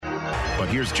But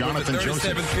here's Jonathan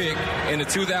Joseph. With the 37th pick in the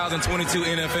 2022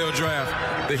 NFL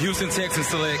Draft, the Houston Texans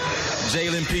select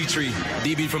Jalen Petrie,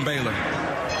 DB from Baylor.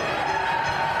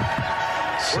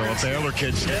 So a Baylor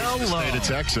kid stays in the state of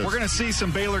Texas. We're going to see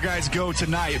some Baylor guys go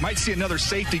tonight. Might see another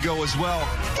safety go as well.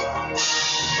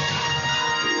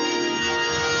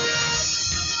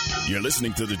 You're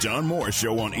listening to The John Morris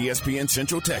Show on ESPN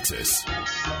Central Texas.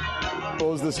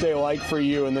 What was this day like for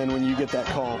you, and then when you get that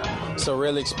call? It's a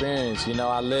real experience. You know,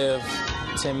 I live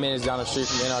 10 minutes down the street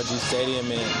from NRG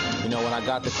Stadium, and, you know, when I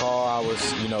got the call, I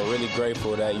was, you know, really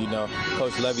grateful that, you know,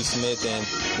 Coach Lovie Smith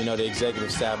and, you know, the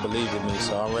executive staff believed in me.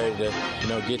 So I'm ready to, you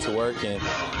know, get to work and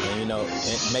you know,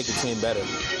 and make the team better.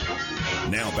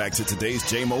 Now back to today's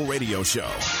JMO Radio Show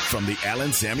from the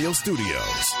Allen Samuel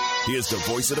Studios. Here's the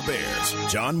voice of the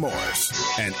Bears, John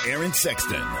Morris and Aaron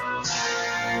Sexton.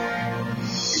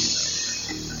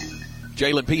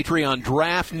 Jalen Petrie on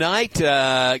draft night.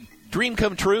 Dream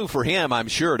come true for him, I'm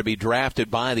sure, to be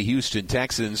drafted by the Houston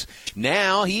Texans.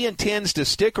 Now he intends to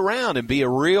stick around and be a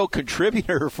real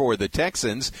contributor for the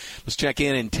Texans. Let's check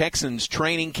in Texans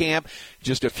training camp.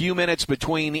 Just a few minutes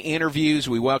between interviews,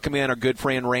 we welcome in our good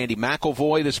friend Randy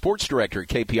McIlvoy, the sports director at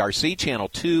KPRC Channel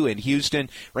 2 in Houston.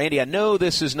 Randy, I know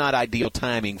this is not ideal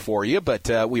timing for you, but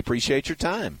we appreciate your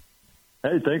time.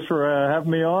 Hey, thanks for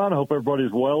having me on. I hope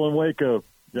everybody's well in Waco.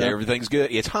 Yeah. Everything's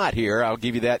good. It's hot here. I'll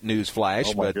give you that news flash.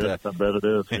 Oh, my goodness, I bet it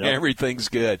is. Yeah. Everything's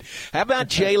good. How about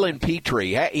Jalen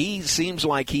Petrie? He seems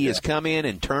like he has come in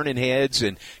and turning heads.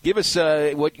 And give us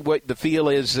what the feel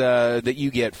is that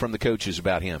you get from the coaches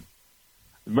about him.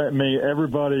 I mean,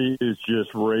 everybody is just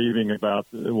raving about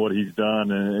what he's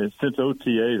done. And since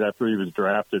OTAs, after he was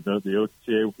drafted, the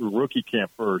OTA rookie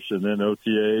camp first, and then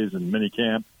OTAs and mini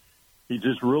camp, he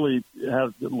just really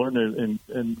has learned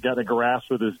and got a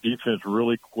grasp of his defense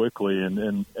really quickly.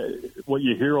 And what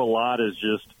you hear a lot is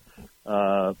just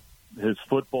his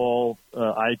football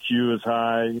IQ is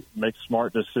high, makes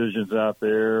smart decisions out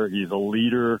there. He's a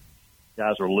leader.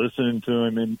 Guys are listening to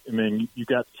him. And, I mean, you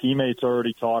got teammates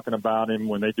already talking about him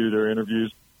when they do their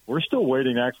interviews. We're still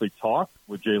waiting to actually talk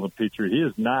with Jalen Petrie. He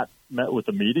has not met with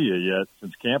the media yet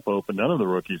since camp opened. None of the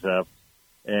rookies have.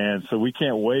 And so we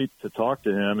can't wait to talk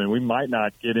to him, and we might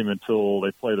not get him until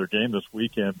they play their game this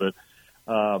weekend. But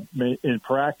in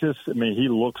practice, I mean, he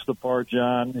looks the part,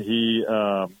 John. He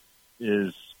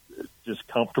is just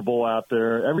comfortable out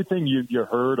there. Everything you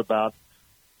heard about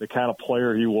the kind of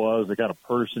player he was, the kind of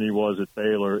person he was at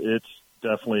Baylor, it's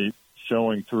definitely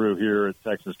showing through here at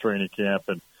Texas training camp.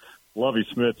 And Lovie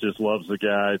Smith just loves the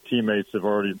guy. Teammates have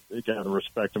already got to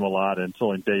respect him a lot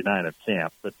until in day 9 of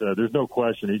camp. But there's no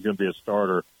question he's going to be a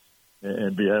starter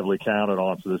and be heavily counted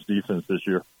on for this defense this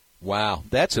year. Wow,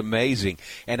 that's amazing.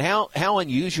 And how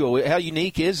unusual, how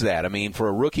unique is that? I mean, for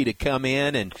a rookie to come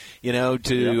in and, you know,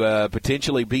 to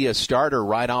potentially be a starter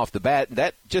right off the bat,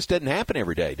 that just doesn't happen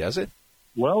every day, does it?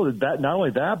 Well, that not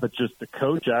only that, but just the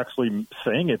coach actually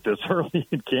saying it this early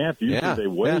in camp. Usually they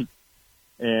wait. Yeah.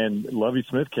 And Lovie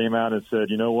Smith came out and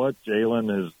said, you know what, Jalen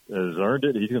has earned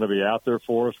it. He's going to be out there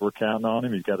for us. We're counting on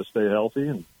him. He's got to stay healthy.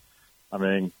 And, I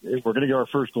mean, we're going to get our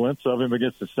first glimpse of him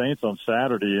against the Saints on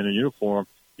Saturday in a uniform.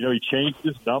 You know, he changed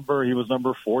his number. He was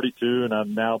number 42, and I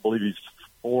now believe he's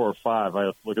 4 or 5. I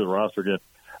have to look at the roster again.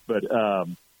 But,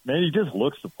 man, he just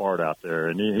looks the part out there.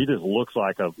 And he just looks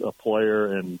like a player,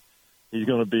 and he's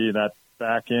going to be in that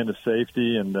back end of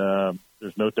safety. And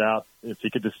there's no doubt if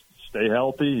he could just stay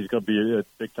healthy, he's going to be a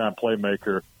big-time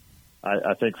playmaker,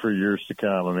 I think, for years to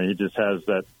come. I mean, he just has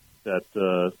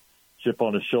that chip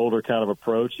on his shoulder kind of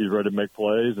approach. He's ready to make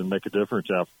plays and make a difference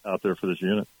out there for this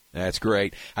unit. That's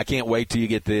great. I can't wait till you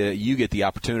get the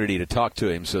opportunity to talk to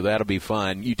him, so that'll be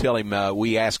fun. You tell him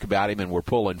we ask about him and we're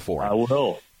pulling for him. I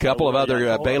will. A couple of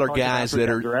other Baylor guys that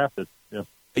are drafted.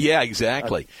 Yeah,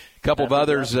 exactly. A couple of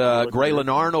others. Graylin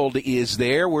Arnold is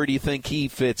there. Where do you think he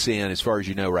fits in as far as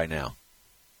you know right now?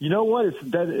 You know what?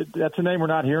 That's a name we're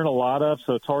not hearing a lot of,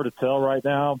 so it's hard to tell right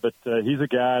now. But he's a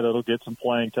guy that'll get some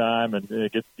playing time and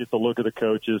get the look of the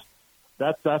coaches.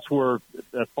 That's where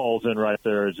that falls in right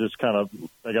there. Is just kind of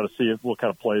I got to see what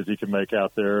kind of plays he can make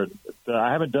out there.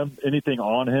 I haven't done anything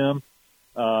on him,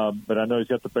 but I know he's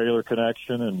got the Baylor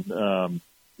connection, and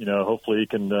you know, hopefully he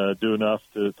can do enough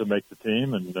to make the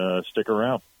team and stick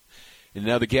around.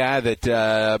 Another guy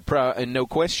that, no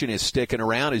question, is sticking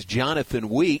around is Jonathan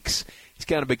Weeks. He's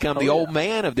kind of become the old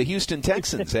man of the Houston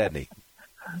Texans, hasn't he?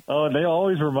 Oh, and they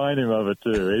always remind him of it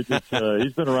too.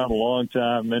 He's been around a long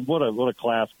time, and what a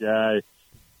class guy.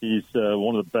 He's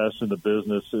one of the best in the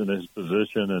business in his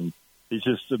position, and he's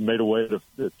just made a way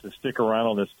to stick around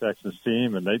on this Texans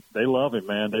team, and they love him,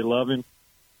 man. They love him.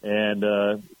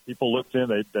 And people look to him.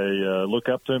 They look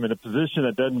up to him in a position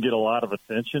that doesn't get a lot of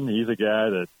attention. He's a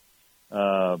guy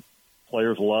that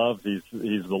players love. He's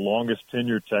the longest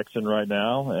tenured Texan right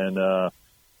now,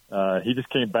 and he just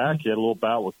came back. He had a little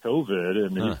bout with COVID,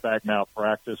 and he's back now at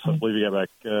practice. I believe he got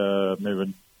back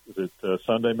maybe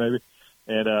Sunday maybe,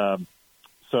 and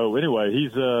so anyway,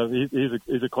 he's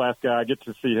a class guy. I get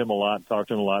to see him a lot and talk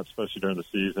to him a lot, especially during the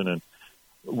season. And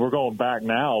we're going back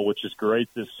now, which is great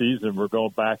this season. We're going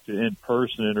back to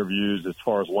in-person interviews as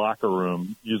far as locker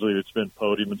room. Usually it's been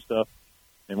podium and stuff,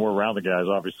 and we're around the guys,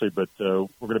 obviously, but we're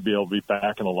going to be able to be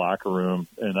back in the locker room,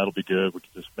 and that'll be good. We can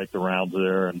just make the rounds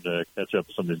there and catch up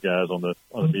with some of these guys on the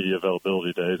media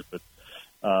availability days.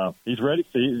 But he's ready.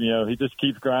 He just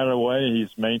keeps grinding away.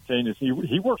 He's maintained.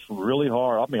 He works really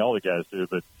hard. I mean, all the guys do,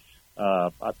 but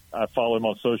I follow him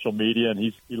on social media, and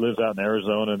he lives out in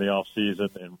Arizona in the off season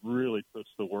and really puts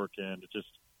the work in to just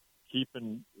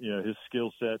keeping his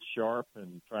skill set sharp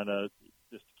and trying to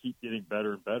just keep getting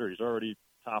better and better. He's already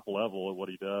top level at what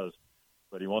he does,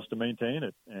 but he wants to maintain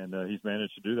it, and he's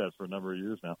managed to do that for a number of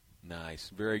years now.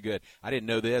 Nice. Very good. I didn't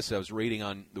know this. I was reading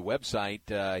on the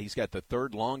website. He's got the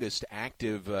third longest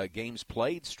active games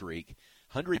played streak,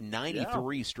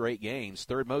 193 straight games,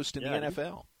 third most in the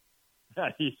NFL.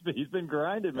 Yeah, he's been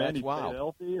grinding, man. He's stayed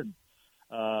healthy, and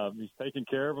he's taking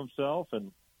care of himself,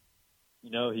 and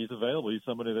he's available. He's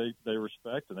somebody they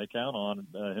respect and they count on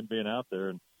him being out there,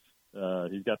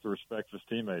 and he's got the respect of his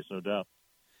teammates, no doubt.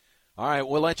 All right,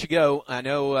 we'll let you go. I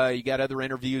know you got other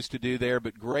interviews to do there,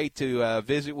 but great to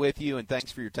visit with you, and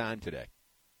thanks for your time today.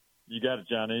 You got it,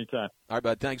 John. Anytime. All right,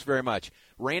 bud. Thanks very much.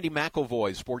 Randy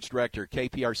McIlvoy, sports director,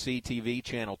 KPRC TV,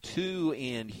 Channel 2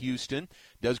 in Houston.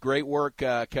 Does great work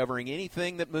covering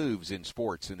anything that moves in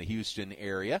sports in the Houston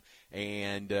area.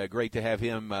 And great to have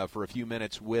him for a few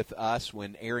minutes with us.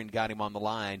 When Aaron got him on the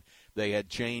line, they had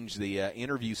changed the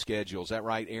interview schedule. Is that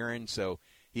right, Aaron? So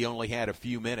he only had a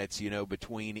few minutes,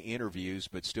 between interviews,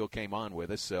 but still came on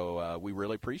with us. So we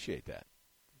really appreciate that.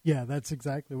 Yeah, that's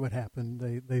exactly what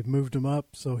happened. They've moved him up,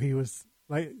 so he was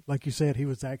like you said, he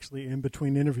was actually in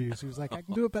between interviews. He was like, I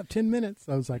can do about 10 minutes.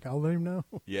 I was like, I'll let him know.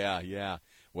 Yeah.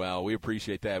 Well, we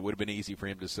appreciate that. It would have been easy for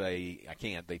him to say, I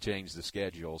can't. They changed the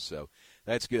schedule, so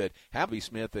that's good. Happy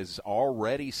Smith has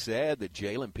already said that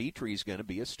Jalen Petrie is going to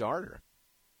be a starter.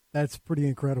 That's pretty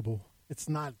incredible. It's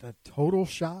not a total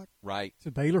shock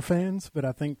to Baylor fans, but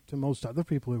I think to most other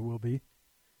people it will be.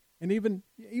 And even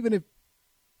if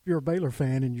you're a Baylor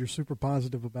fan and you're super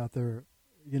positive about their,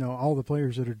 all the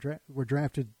players that were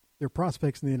drafted, their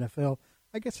prospects in the NFL,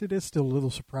 I guess it is still a little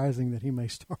surprising that he may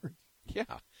start. Yeah.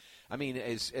 I mean,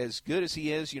 as good as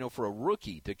he is, for a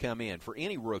rookie to come in, for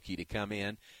any rookie to come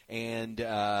in, and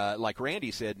like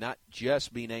Randy said, not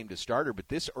just be named a starter, but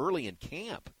this early in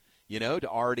camp, to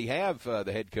already have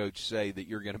the head coach say that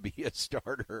you're going to be a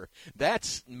starter,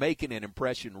 that's making an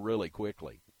impression really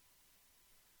quickly.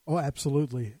 Oh,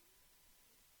 absolutely.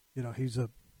 He's a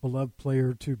beloved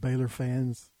player to Baylor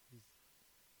fans.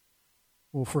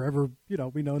 Will forever,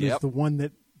 be known as the one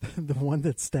that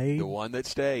stayed. The one that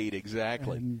stayed,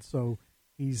 exactly. And so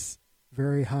he's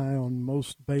very high on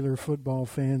most Baylor football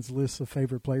fans' lists of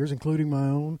favorite players, including my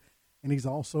own. And he's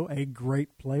also a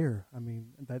great player. I mean,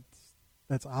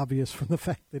 that's obvious from the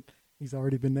fact that he's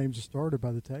already been named a starter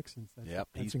by the Texans. That's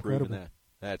he's incredible. Proven that.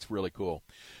 That's really cool.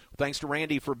 Well, thanks to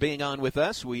Randy for being on with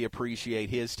us. We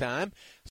appreciate his time.